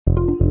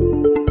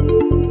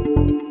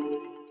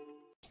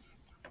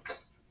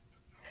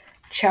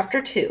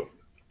Chapter 2: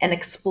 An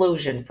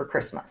Explosion for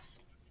Christmas.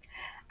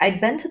 I'd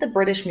been to the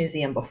British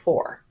Museum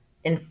before.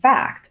 In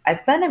fact,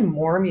 I've been in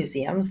more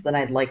museums than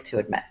I'd like to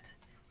admit.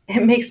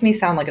 It makes me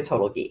sound like a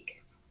total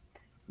geek.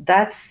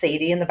 That's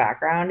Sadie in the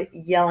background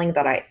yelling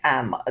that I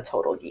am a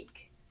total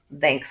geek.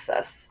 Thanks,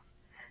 sis.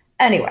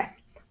 Anyway,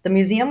 the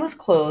museum was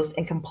closed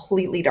and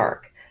completely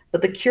dark,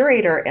 but the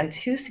curator and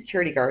two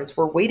security guards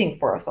were waiting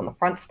for us on the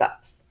front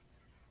steps.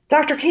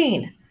 Dr.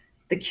 Kane!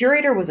 The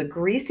curator was a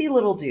greasy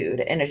little dude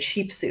in a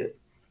cheap suit.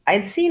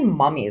 I'd seen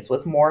mummies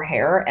with more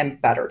hair and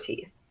better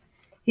teeth.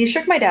 He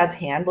shook my dad's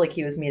hand like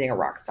he was meeting a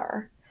rock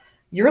star.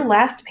 Your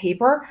last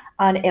paper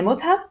on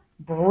Imhotep?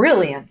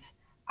 Brilliant!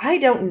 I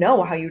don't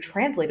know how you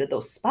translated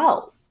those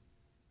spells.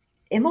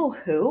 Imo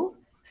who?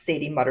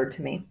 Sadie muttered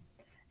to me.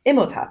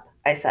 Imhotep,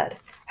 I said.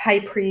 High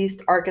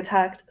priest,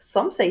 architect,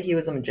 some say he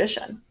was a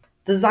magician.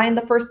 Designed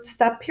the first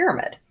step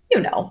pyramid.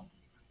 You know.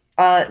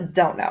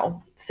 Don't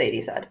know,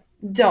 Sadie said.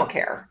 Don't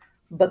care.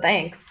 But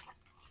thanks.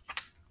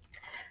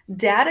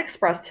 Dad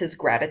expressed his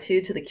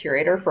gratitude to the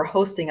curator for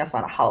hosting us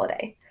on a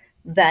holiday.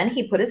 Then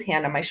he put his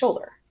hand on my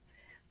shoulder.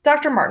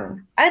 Dr.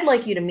 Martin, I'd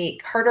like you to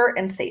meet Carter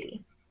and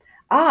Sadie.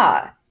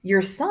 Ah,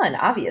 your son,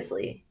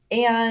 obviously.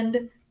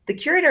 And the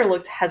curator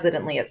looked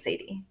hesitantly at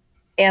Sadie.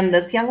 And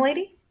this young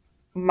lady?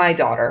 My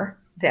daughter,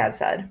 Dad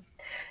said.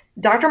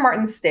 Dr.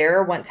 Martin's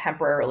stare went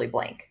temporarily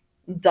blank.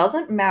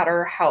 Doesn't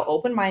matter how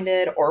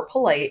open-minded or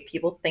polite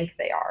people think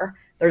they are,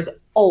 there's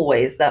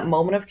always that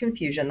moment of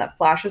confusion that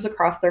flashes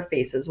across their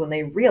faces when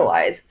they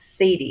realize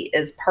Sadie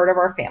is part of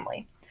our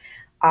family.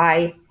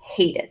 I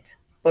hate it,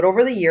 but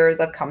over the years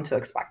I've come to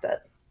expect it.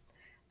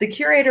 The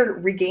curator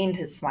regained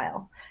his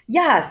smile.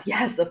 Yes,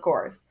 of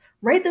course.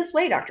 Right this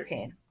way, Dr.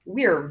 Kane.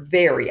 We're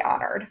very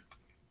honored.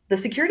 The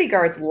security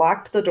guards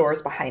locked the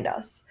doors behind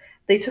us.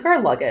 They took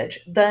our luggage,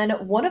 then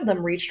one of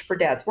them reached for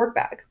Dad's work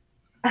bag.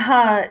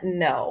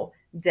 No,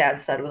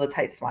 Dad said with a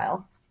tight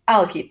smile.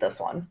 I'll keep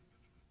this one.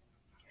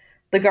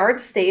 The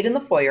guards stayed in the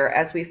foyer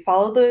as we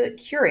followed the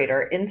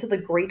curator into the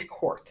great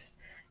court.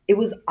 It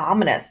was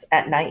ominous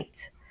at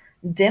night.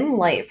 Dim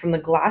light from the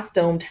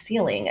glass-domed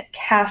ceiling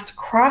cast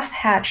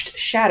cross-hatched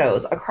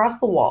shadows across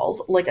the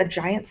walls like a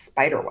giant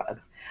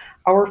spiderweb.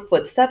 Our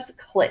footsteps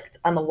clicked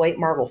on the white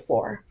marble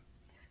floor.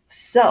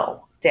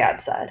 So, Dad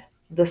said,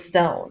 the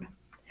stone.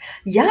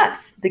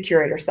 Yes, the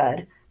curator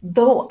said,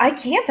 though I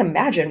can't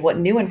imagine what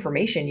new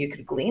information you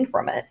could glean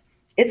from it.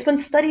 It's been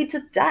studied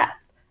to death.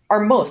 Our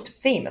most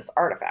famous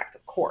artifact,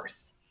 of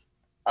course.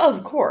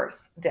 Of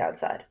course, Dad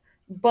said,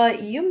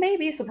 but you may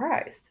be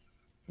surprised.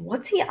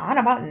 What's he on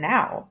about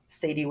now?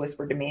 Sadie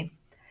whispered to me.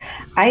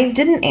 I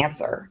didn't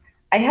answer.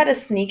 I had a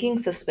sneaking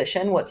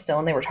suspicion what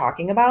stone they were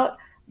talking about,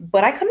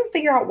 but I couldn't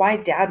figure out why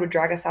Dad would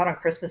drag us out on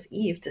Christmas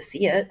Eve to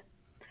see it.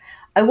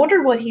 I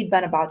wondered what he'd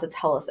been about to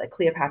tell us at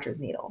Cleopatra's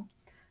Needle.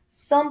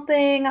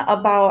 Something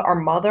about our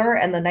mother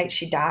and the night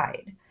she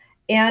died.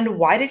 And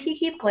why did he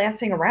keep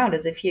glancing around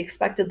as if he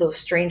expected those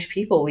strange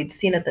people we'd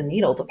seen at the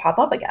Needle to pop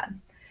up again?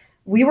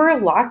 We were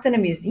locked in a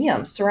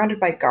museum surrounded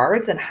by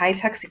guards and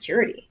high-tech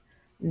security.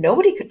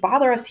 Nobody could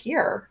bother us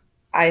here,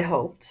 I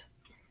hoped.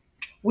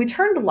 We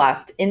turned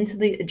left into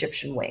the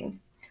Egyptian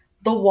wing.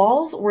 The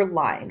walls were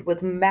lined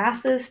with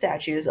massive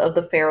statues of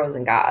the pharaohs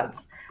and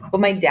gods, but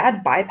my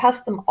dad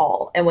bypassed them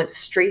all and went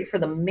straight for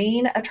the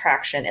main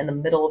attraction in the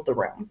middle of the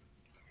room.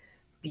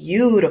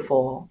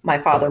 Beautiful, my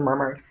father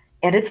murmured.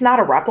 And it's not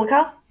a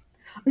replica?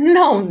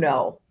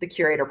 No, the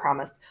curator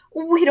promised.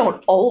 We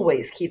don't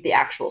always keep the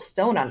actual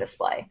stone on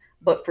display,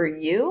 but for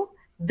you,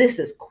 this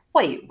is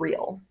quite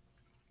real.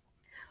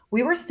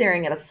 We were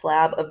staring at a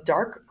slab of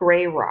dark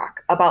gray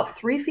rock about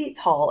 3 feet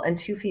tall and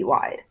 2 feet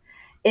wide.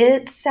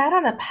 It sat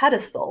on a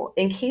pedestal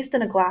encased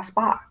in a glass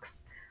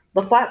box.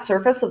 The flat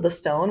surface of the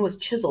stone was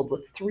chiseled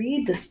with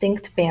 3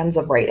 distinct bands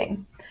of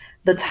writing.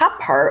 The top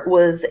part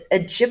was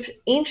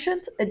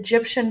ancient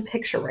Egyptian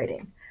picture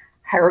writing,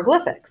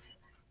 hieroglyphics.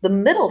 The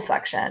middle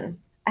section,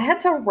 I had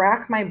to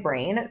rack my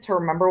brain to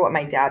remember what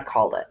my dad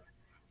called it.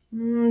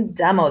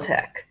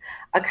 Demotic,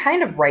 a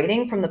kind of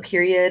writing from the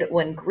period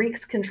when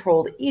Greeks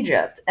controlled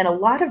Egypt and a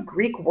lot of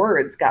Greek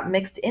words got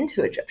mixed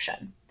into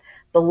Egyptian.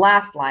 The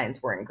last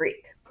lines were in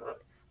Greek.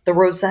 The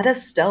Rosetta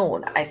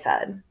Stone, I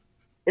said.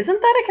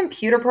 Isn't that a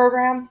computer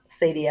program?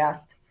 Sadie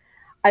asked.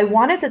 I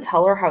wanted to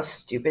tell her how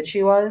stupid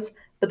she was,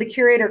 but the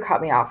curator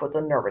cut me off with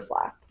a nervous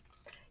laugh.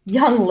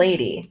 Young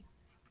lady,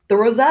 the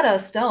Rosetta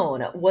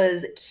Stone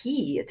was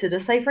key to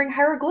deciphering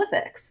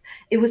hieroglyphics.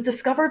 It was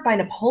discovered by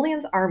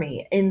Napoleon's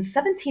army in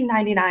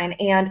 1799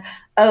 and,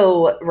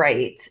 oh,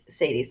 right,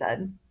 Sadie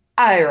said.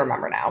 I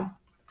remember now.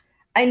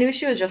 I knew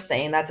she was just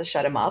saying that to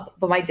shut him up,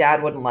 but my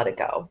dad wouldn't let it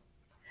go.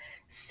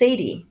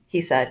 Sadie,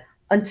 he said,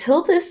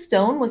 until this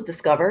stone was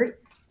discovered,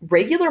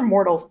 regular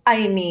mortals,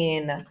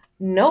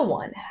 no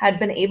one had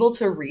been able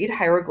to read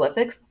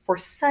hieroglyphics for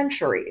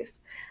centuries.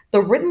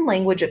 The written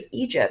language of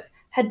Egypt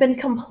had been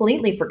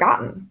completely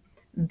forgotten.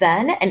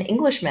 Then an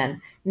Englishman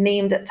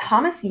named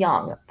Thomas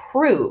Young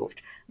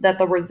proved that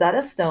the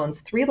Rosetta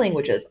Stone's 3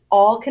 languages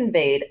all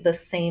conveyed the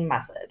same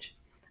message.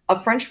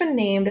 A Frenchman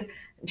named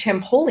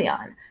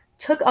Champollion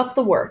took up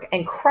the work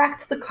and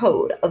cracked the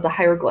code of the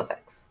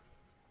hieroglyphics.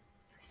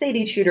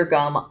 Sadie chewed her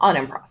gum,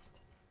 unimpressed.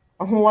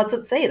 What's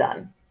it say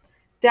then?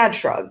 Dad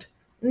shrugged.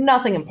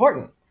 Nothing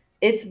important.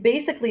 It's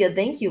basically a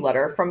thank you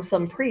letter from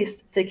some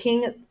priest to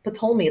King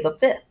Ptolemy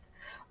V.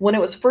 When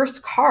it was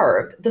first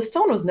carved, the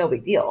stone was no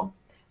big deal.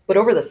 But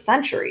over the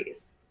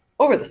centuries,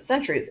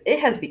 it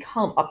has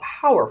become a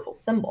powerful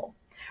symbol.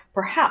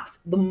 Perhaps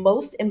the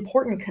most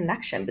important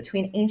connection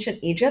between ancient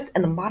Egypt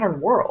and the modern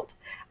world.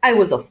 I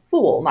was a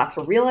fool not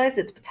to realize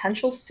its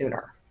potential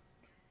sooner.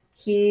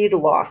 He'd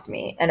lost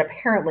me, and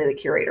apparently the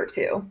curator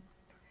too.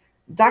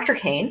 Dr.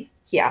 Kane,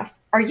 he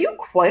asked, are you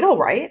quite all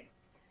right?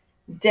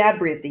 Dad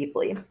breathed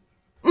deeply.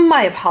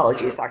 My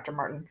apologies, Dr.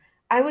 Martin.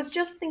 I was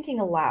just thinking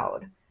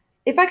aloud.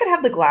 If I could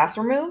have the glass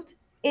removed,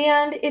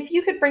 and if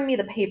you could bring me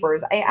the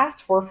papers I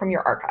asked for from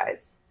your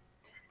archives.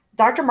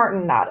 Dr.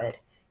 Martin nodded.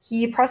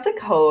 He pressed a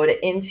code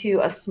into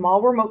a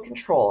small remote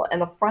control,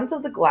 and the front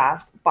of the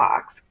glass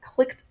box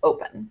clicked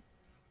open.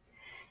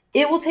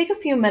 It will take a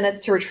few minutes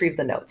to retrieve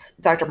the notes,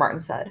 Dr. Martin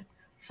said.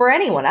 For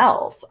anyone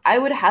else, I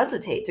would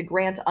hesitate to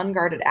grant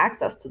unguarded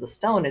access to the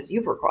stone as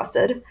you've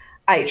requested.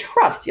 I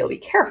trust you'll be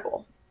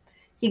careful.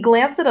 He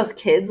glanced at us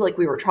kids like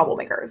we were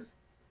troublemakers.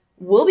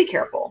 We'll be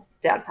careful,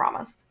 Dad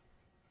promised.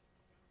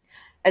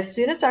 As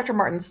soon as Dr.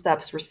 Martin's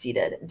steps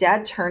receded,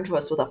 Dad turned to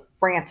us with a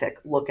frantic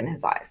look in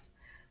his eyes.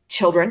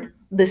 Children,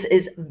 this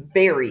is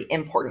very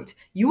important.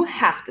 You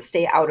have to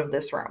stay out of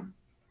this room.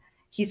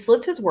 He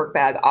slipped his work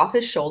bag off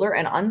his shoulder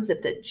and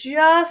unzipped it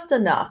just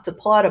enough to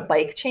pull out a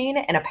bike chain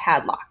and a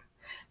padlock.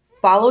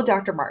 Follow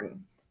Dr.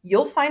 Martin.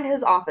 You'll find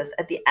his office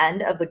at the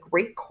end of the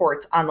great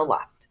court on the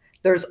left.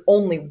 There's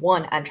only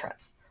one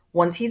entrance.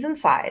 Once he's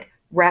inside,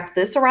 wrap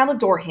this around the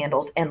door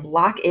handles and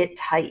lock it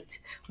tight.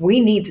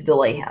 We need to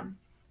delay him.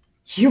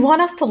 You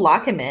want us to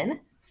lock him in?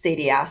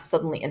 Sadie asked,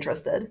 suddenly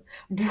interested.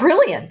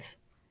 Brilliant.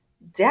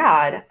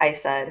 Dad, I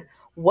said,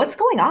 what's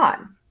going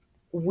on?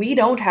 We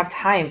don't have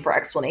time for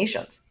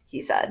explanations,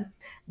 he said.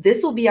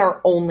 This will be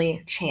our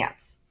only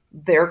chance.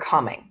 They're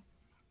coming.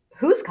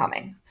 Who's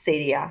coming?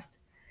 Sadie asked.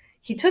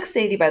 He took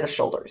Sadie by the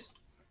shoulders.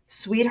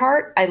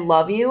 Sweetheart, I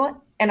love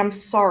you, and I'm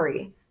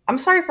sorry. I'm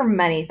sorry for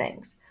many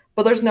things,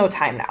 but there's no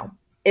time now.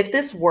 If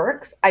this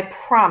works, I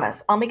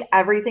promise I'll make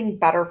everything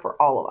better for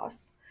all of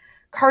us.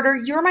 Carter,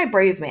 you're my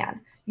brave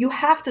man. You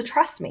have to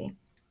trust me.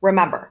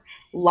 Remember,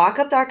 lock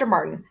up Dr.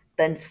 Martin,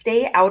 then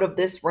stay out of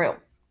this room.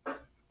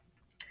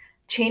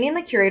 Chaining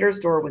the curator's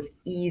door was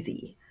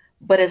easy,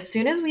 but as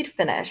soon as we'd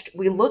finished,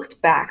 we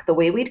looked back the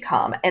way we'd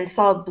come and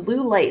saw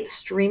blue light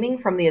streaming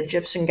from the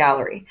Egyptian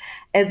gallery,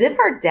 as if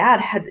our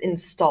dad had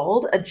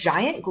installed a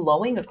giant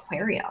glowing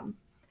aquarium.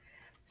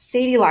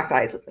 Sadie locked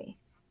eyes with me.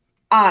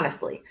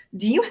 Honestly,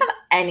 do you have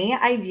any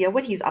idea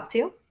what he's up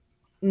to?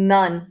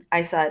 None,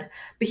 I said,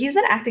 but he's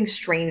been acting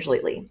strange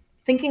lately,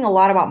 thinking a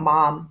lot about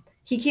Mom.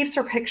 He keeps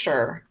her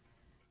picture.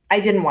 I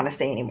didn't want to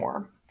say any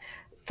more.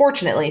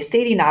 Fortunately,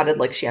 Sadie nodded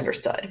like she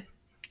understood.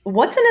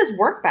 What's in his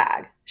work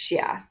bag? She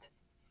asked.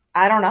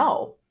 I don't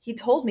know. He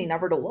told me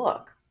never to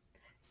look.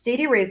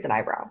 Sadie raised an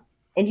eyebrow.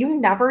 And you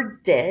never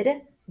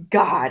did?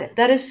 God,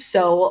 that is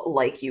so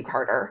like you,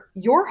 Carter.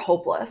 You're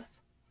hopeless.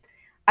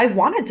 I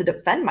wanted to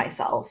defend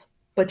myself,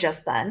 but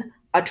just then,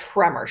 a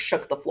tremor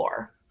shook the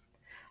floor.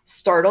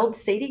 Startled,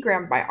 Sadie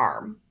grabbed my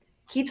arm.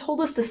 He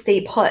told us to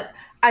stay put.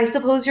 I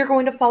suppose you're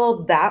going to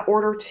follow that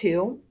order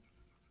too?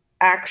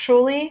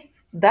 Actually,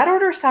 that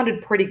order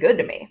sounded pretty good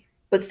to me,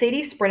 but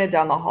Sadie sprinted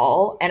down the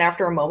hall, and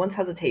after a moment's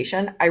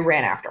hesitation, I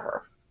ran after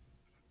her.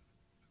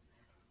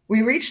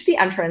 We reached the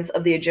entrance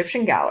of the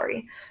Egyptian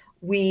gallery.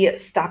 We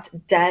stopped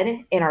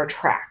dead in our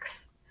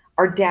tracks.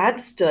 Our dad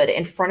stood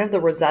in front of the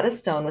Rosetta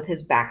Stone with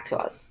his back to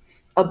us.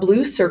 A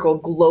blue circle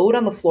glowed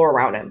on the floor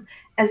around him,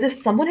 as if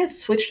someone had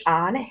switched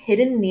on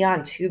hidden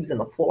neon tubes in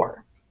the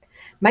floor.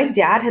 My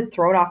dad had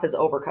thrown off his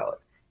overcoat.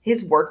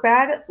 His work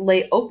bag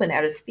lay open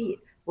at his feet,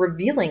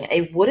 revealing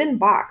a wooden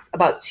box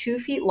about 2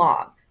 feet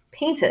long,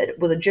 painted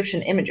with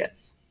Egyptian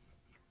images.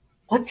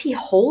 What's he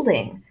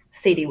holding?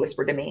 Sadie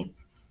whispered to me.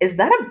 Is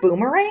that a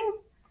boomerang?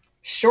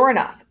 Sure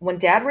enough, when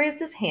Dad raised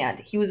his hand,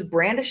 he was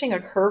brandishing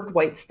a curved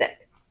white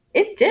stick.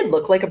 It did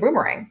look like a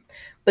boomerang,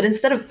 but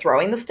instead of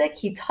throwing the stick,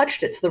 he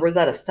touched it to the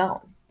Rosetta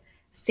Stone.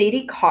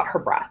 Sadie caught her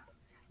breath.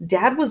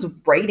 Dad was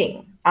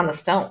writing on the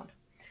stone.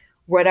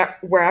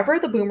 Wherever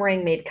the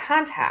boomerang made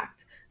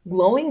contact,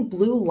 glowing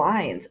blue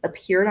lines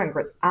appeared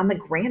on the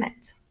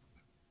granite.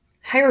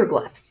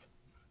 Hieroglyphs.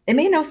 It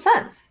made no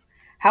sense.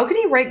 How could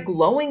he write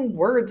glowing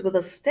words with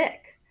a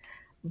stick?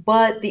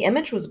 But the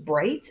image was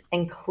bright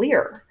and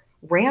clear.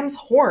 Ram's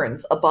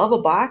horns above a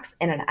box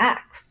and an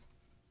X.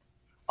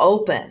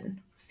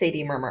 Open,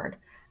 Sadie murmured.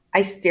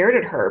 I stared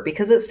at her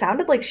because it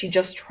sounded like she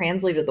just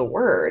translated the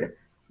word,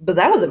 but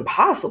that was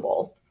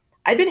impossible.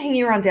 I'd been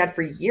hanging around Dad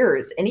for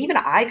years, and even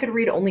I could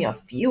read only a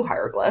few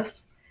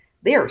hieroglyphs.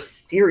 They are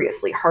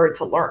seriously hard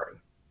to learn.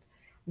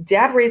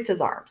 Dad raised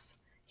his arms.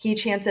 He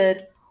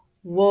chanted,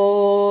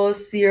 Wosirai,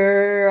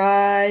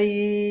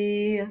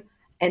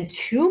 and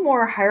 2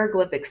 more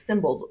hieroglyphic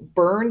symbols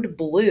burned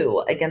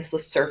blue against the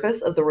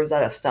surface of the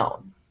Rosetta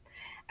Stone.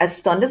 As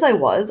stunned as I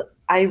was,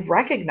 I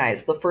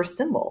recognized the first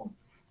symbol.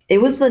 It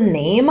was the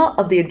name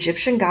of the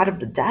Egyptian god of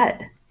the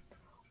dead.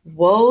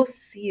 Woe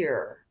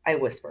seer, I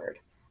whispered.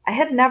 I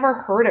had never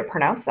heard it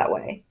pronounced that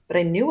way, but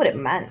I knew what it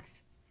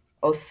meant.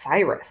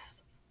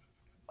 Osiris.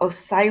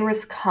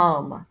 Osiris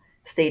come,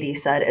 Sadie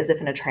said as if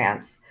in a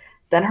trance.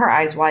 Then her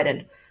eyes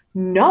widened.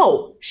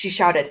 No, she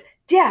shouted.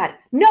 Dad,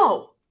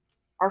 no!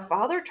 Our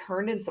father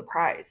turned in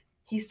surprise.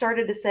 He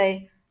started to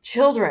say,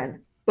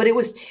 Children, but it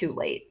was too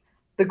late.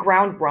 The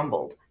ground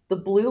rumbled. The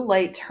blue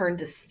light turned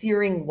to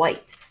searing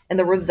white, and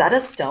the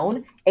Rosetta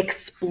Stone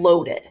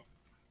exploded.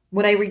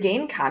 When I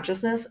regained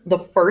consciousness, the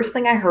first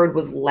thing I heard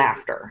was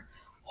laughter.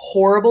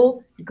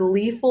 Horrible,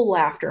 gleeful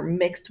laughter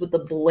mixed with the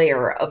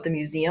blare of the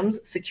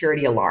museum's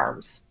security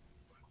alarms.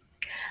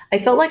 I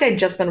felt like I'd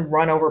just been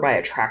run over by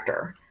a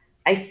tractor.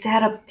 I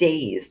sat up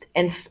dazed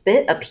and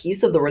spit a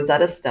piece of the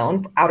Rosetta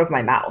Stone out of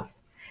my mouth.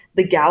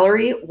 The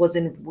gallery was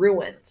in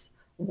ruins.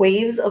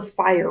 Waves of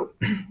fire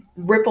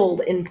rippled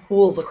in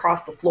pools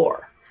across the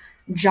floor.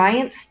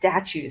 Giant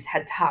statues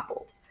had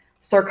toppled.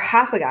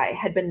 Sarcophagi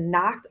had been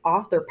knocked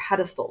off their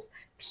pedestals.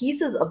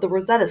 Pieces of the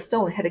Rosetta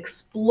Stone had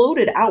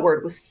exploded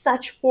outward with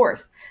such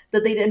force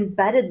that they'd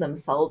embedded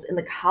themselves in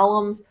the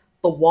columns,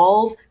 the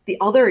walls, the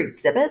other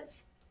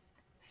exhibits.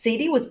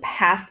 Sadie was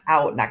passed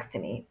out next to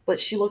me, but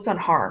she looked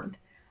unharmed.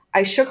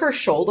 I shook her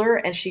shoulder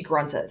and she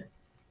grunted.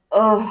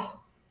 Ugh.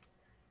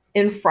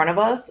 In front of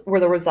us,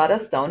 where the Rosetta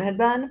Stone had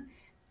been,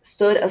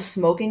 stood a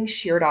smoking,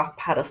 sheared-off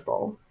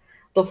pedestal.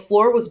 The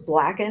floor was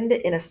blackened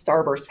in a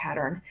starburst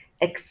pattern,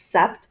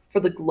 except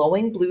for the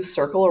glowing blue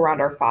circle around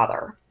our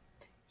father.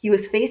 He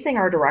was facing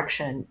our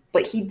direction,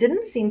 but he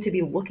didn't seem to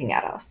be looking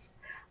at us.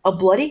 A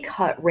bloody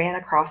cut ran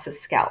across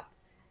his scalp.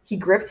 He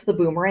gripped the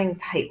boomerang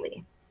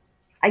tightly.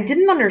 I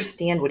didn't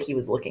understand what he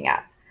was looking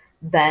at.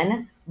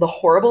 Then the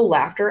horrible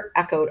laughter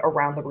echoed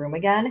around the room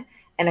again,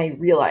 and I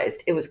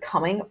realized it was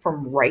coming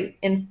from right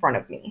in front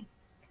of me.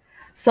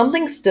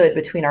 Something stood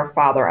between our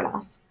father and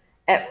us.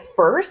 At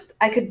first,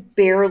 I could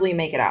barely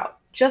make it out,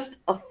 just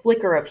a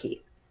flicker of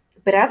heat.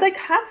 But as I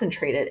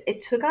concentrated,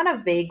 it took on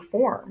a vague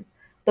form,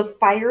 the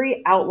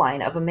fiery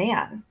outline of a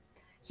man.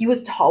 He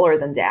was taller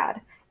than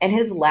Dad, and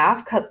his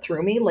laugh cut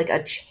through me like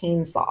a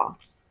chainsaw.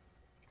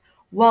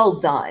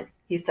 Well done,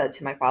 he said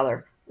to my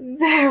father.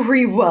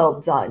 Very well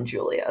done,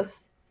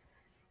 Julius.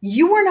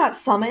 You were not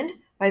summoned?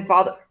 My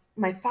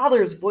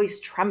father's voice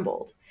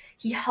trembled.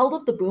 He held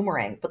up the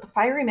boomerang, but the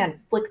fiery man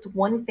flicked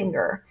one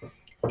finger,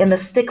 and the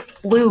stick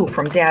flew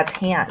from Dad's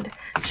hand,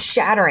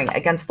 shattering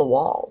against the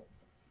wall.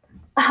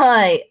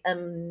 I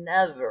am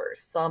never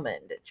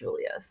summoned,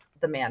 Julius,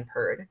 the man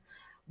purred.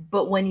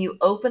 But when you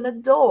open a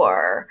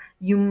door,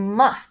 you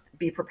must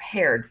be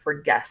prepared for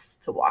guests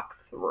to walk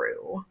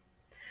through.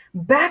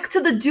 Back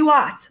to the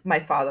duat, my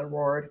father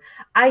roared.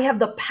 I have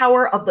the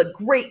power of the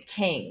great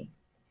king.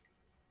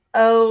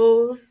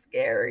 Oh,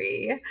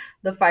 scary,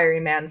 the fiery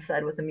man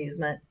said with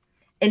amusement.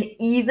 And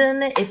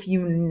even if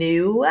you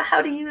knew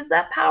how to use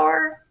that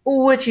power,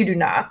 which you do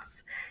not,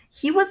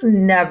 he was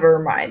never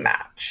my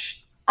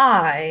match.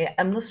 I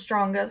am the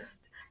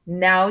strongest.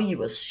 Now you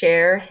will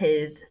share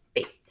his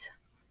fate.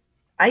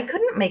 I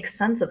couldn't make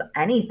sense of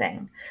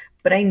anything,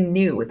 but I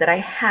knew that I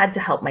had to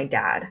help my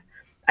dad.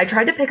 I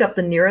tried to pick up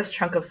the nearest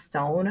chunk of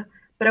stone,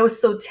 but I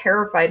was so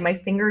terrified my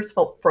fingers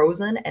felt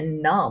frozen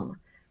and numb.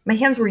 My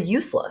hands were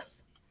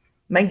useless.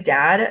 My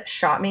dad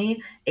shot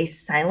me a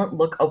silent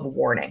look of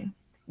warning.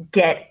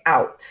 Get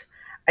out.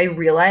 I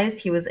realized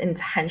he was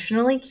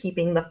intentionally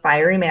keeping the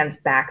fiery man's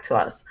back to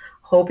us,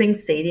 hoping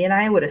Sadie and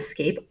I would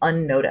escape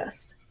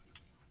unnoticed.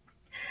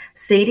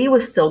 Sadie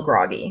was still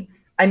groggy.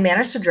 I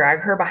managed to drag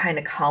her behind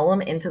a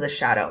column into the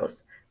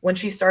shadows. When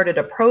she started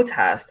to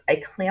protest, I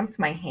clamped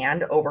my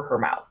hand over her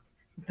mouth.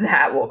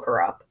 That woke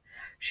her up.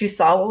 She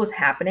saw what was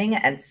happening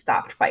and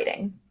stopped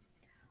fighting.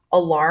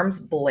 Alarms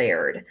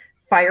blared.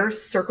 Fire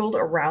circled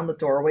around the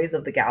doorways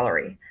of the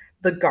gallery.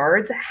 The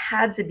guards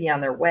had to be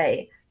on their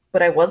way,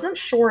 but I wasn't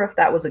sure if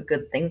that was a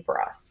good thing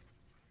for us.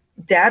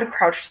 Dad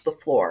crouched to the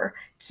floor,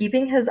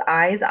 keeping his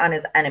eyes on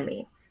his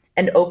enemy,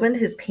 and opened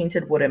his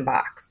painted wooden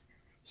box.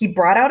 He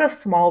brought out a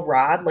small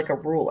rod like a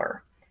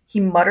ruler. He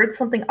muttered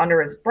something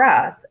under his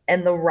breath,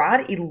 and the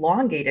rod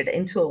elongated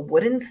into a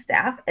wooden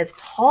staff as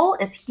tall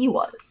as he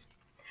was.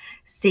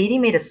 Sadie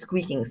made a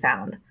squeaking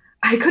sound.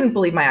 I couldn't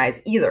believe my eyes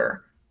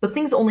either, but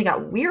things only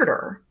got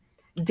weirder.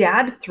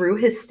 Dad threw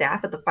his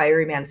staff at the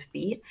fiery man's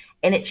feet,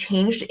 and it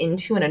changed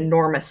into an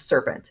enormous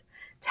serpent,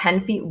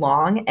 10 feet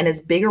long and as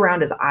big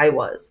around as I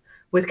was,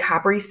 with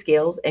coppery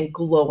scales and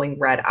glowing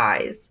red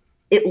eyes.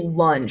 It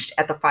lunged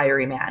at the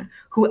fiery man,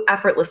 who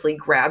effortlessly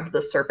grabbed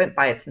the serpent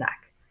by its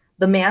neck.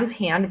 The man's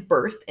hand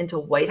burst into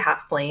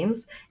white-hot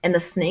flames, and the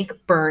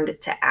snake burned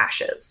to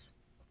ashes.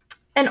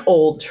 An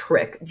old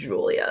trick,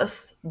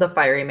 Julius, the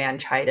fiery man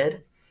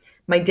chided.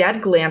 My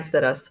dad glanced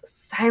at us,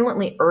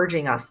 silently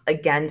urging us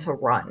again to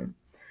run.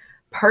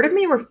 Part of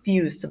me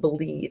refused to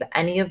believe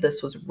any of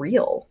this was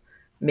real.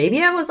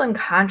 Maybe I was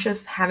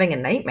unconscious having a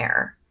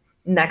nightmare.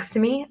 Next to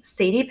me,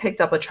 Sadie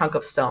picked up a chunk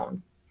of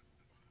stone.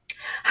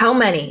 How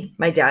many?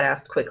 My dad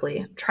asked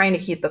quickly, trying to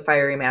keep the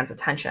fiery man's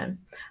attention.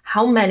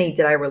 How many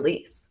did I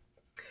release?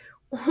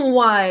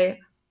 Why,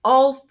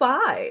 all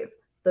five,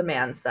 the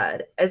man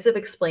said, as if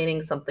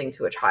explaining something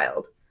to a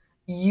child.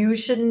 You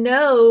should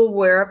know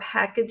we're a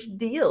package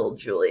deal,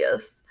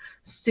 Julius.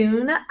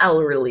 Soon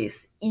I'll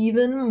release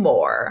even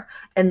more,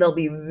 and they'll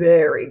be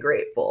very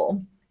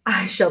grateful.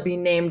 I shall be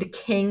named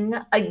king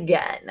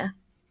again.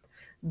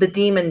 The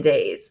demon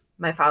days,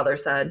 my father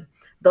said.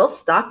 They'll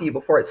stop you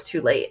before it's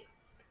too late.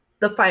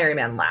 The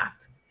fireman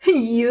laughed.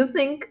 You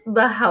think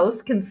the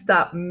house can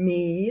stop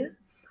me?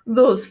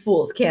 Those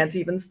fools can't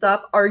even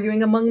stop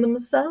arguing among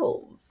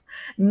themselves.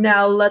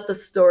 Now let the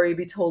story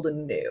be told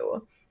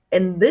anew,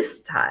 and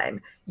this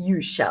time you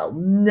shall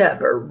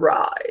never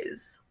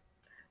rise.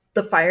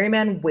 The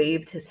fireman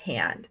waved his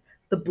hand.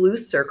 The blue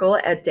circle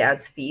at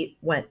Dad's feet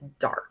went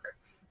dark.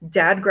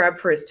 Dad grabbed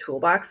for his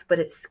toolbox, but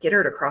it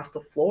skittered across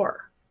the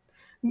floor.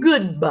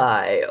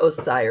 Goodbye,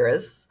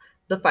 Osiris,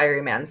 the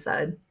fiery man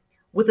said.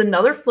 With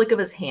another flick of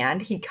his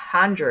hand, he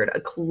conjured a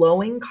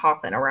glowing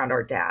coffin around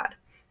our dad.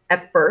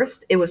 At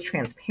first, it was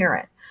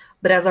transparent,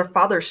 but as our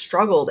father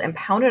struggled and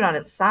pounded on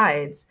its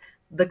sides,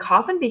 the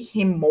coffin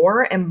became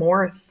more and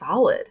more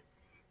solid.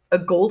 A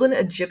golden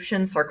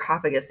Egyptian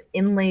sarcophagus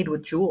inlaid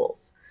with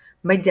jewels.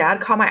 My dad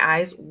caught my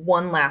eyes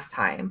one last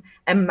time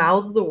and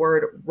mouthed the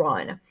word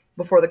run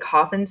before the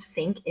coffin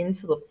sank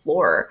into the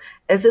floor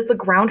as if the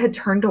ground had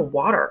turned to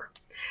water.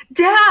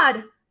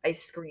 Dad! I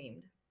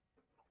screamed.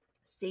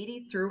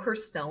 Sadie threw her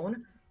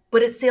stone,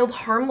 but it sailed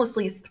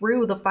harmlessly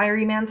through the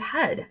fiery man's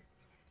head.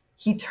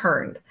 He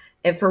turned,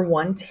 and for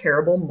one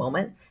terrible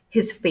moment,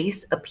 his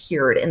face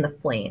appeared in the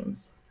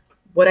flames.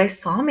 What I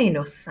saw made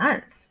no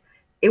sense.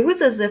 It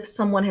was as if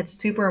someone had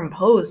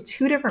superimposed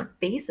two different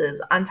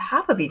faces on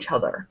top of each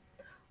other.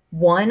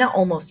 One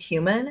almost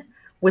human,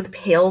 with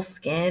pale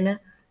skin,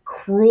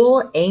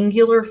 cruel,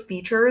 angular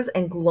features,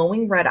 and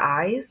glowing red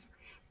eyes.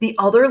 The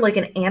other like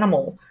an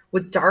animal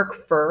with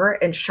dark fur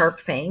and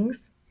sharp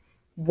fangs.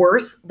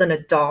 Worse than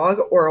a dog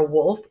or a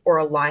wolf or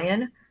a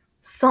lion,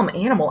 some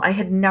animal I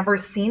had never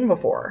seen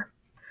before.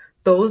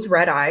 Those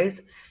red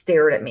eyes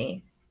stared at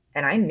me,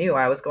 and I knew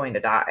I was going to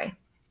die.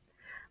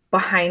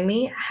 Behind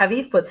me,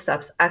 heavy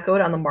footsteps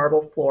echoed on the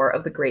marble floor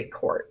of the great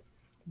court.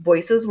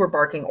 Voices were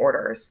barking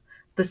orders.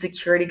 The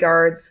security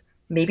guards,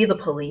 maybe the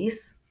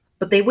police,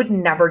 but they would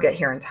never get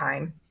here in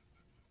time.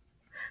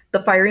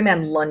 The fiery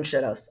man lunged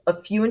at us.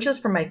 A few inches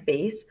from my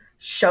face,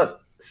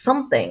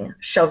 something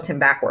shoved him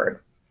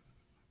backward.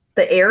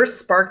 The air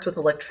sparked with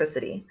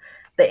electricity.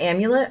 The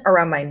amulet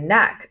around my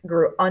neck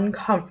grew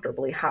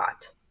uncomfortably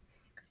hot.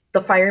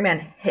 The fireman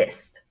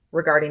hissed,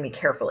 regarding me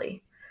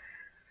carefully.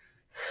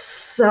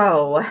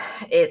 So,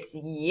 it's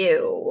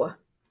you.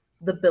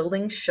 The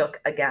building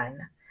shook again.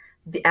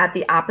 At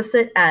the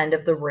opposite end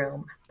of the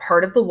room,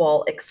 part of the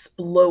wall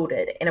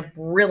exploded in a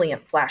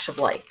brilliant flash of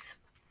light.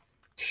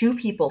 Two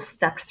people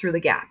stepped through the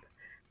gap.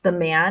 The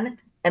man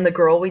and the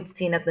girl we'd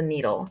seen at the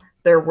needle,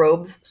 their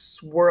robes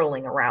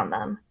swirling around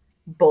them.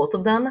 Both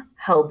of them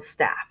held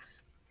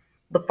staffs.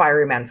 The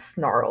fireman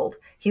snarled.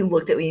 He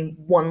looked at me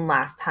one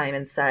last time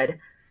and said,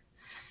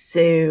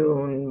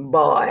 Soon,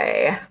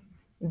 boy.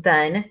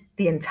 Then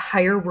the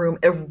entire room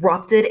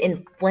erupted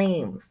in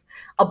flames.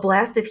 A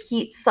blast of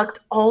heat sucked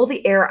all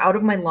the air out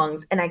of my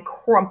lungs, and I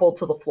crumpled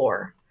to the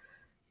floor.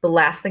 The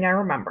last thing I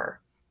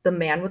remember, the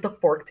man with the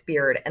forked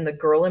beard and the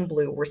girl in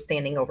blue were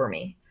standing over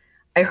me.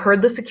 I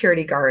heard the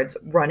security guards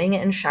running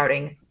and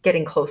shouting,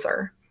 getting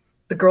closer.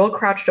 The girl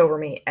crouched over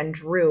me and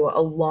drew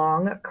a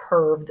long,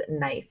 curved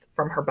knife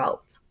from her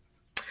belt.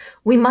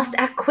 We must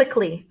act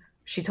quickly,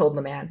 she told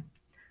the man.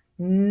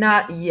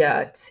 Not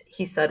yet,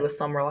 he said with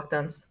some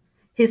reluctance.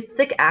 His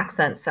thick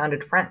accent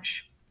sounded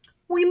French.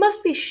 We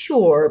must be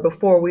sure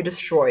before we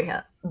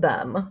destroy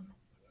them.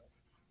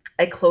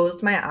 I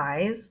closed my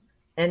eyes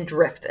and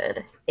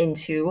drifted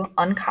into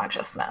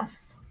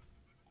unconsciousness.